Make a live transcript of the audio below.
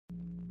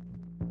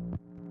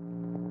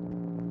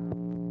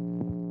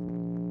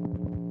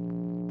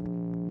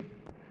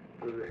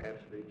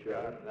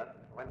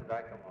When did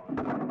I come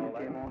on? You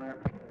came on there.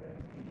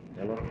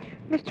 Hello?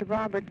 Mr.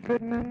 Robert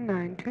Goodman,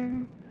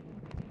 92.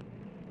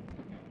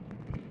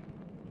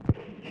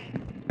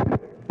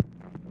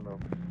 Hello.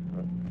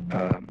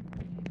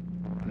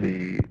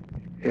 The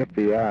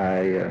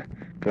FBI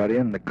got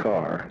in the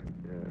car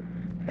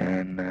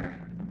and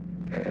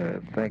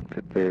think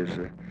that there's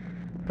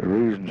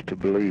reasons to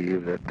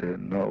believe that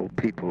no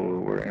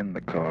people were in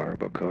the car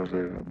because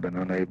they've been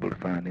unable to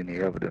find any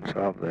evidence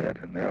of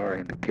that, and there are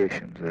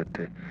indications that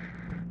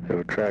there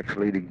were tracks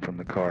leading from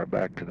the car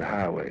back to the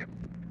highway.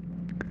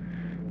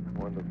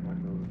 Wonderful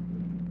news.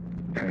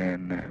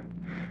 And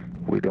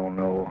we don't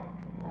know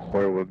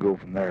where we'll go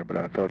from there, but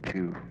I thought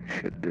you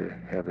should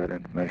have that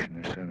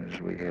information as soon as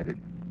we had it.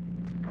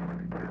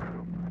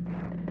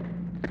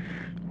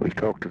 We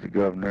talked to the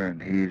governor,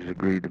 and he's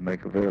agreed to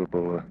make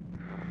available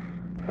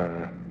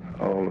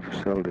all the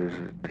facilities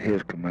at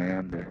his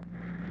command to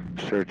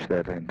search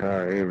that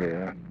entire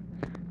area,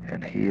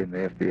 and he and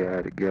the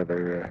FBI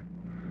together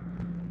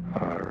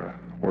are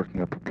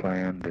working up a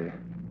plan to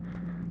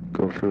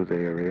go through the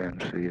area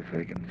and see if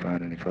they can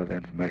find any further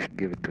information,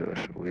 give it to us.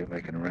 So we're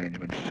making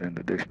arrangements to send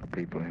additional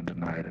people in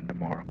tonight and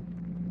tomorrow.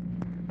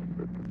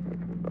 I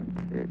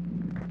can't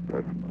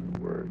express my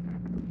words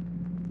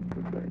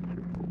to thank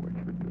you for what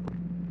you're doing.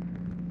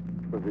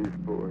 For these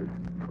boys,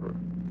 for us.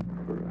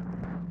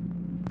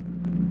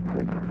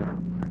 Thank you so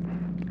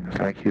much.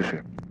 Thank you,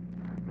 sir.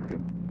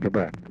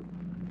 Goodbye.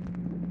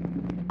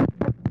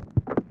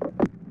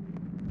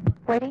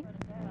 Waiting.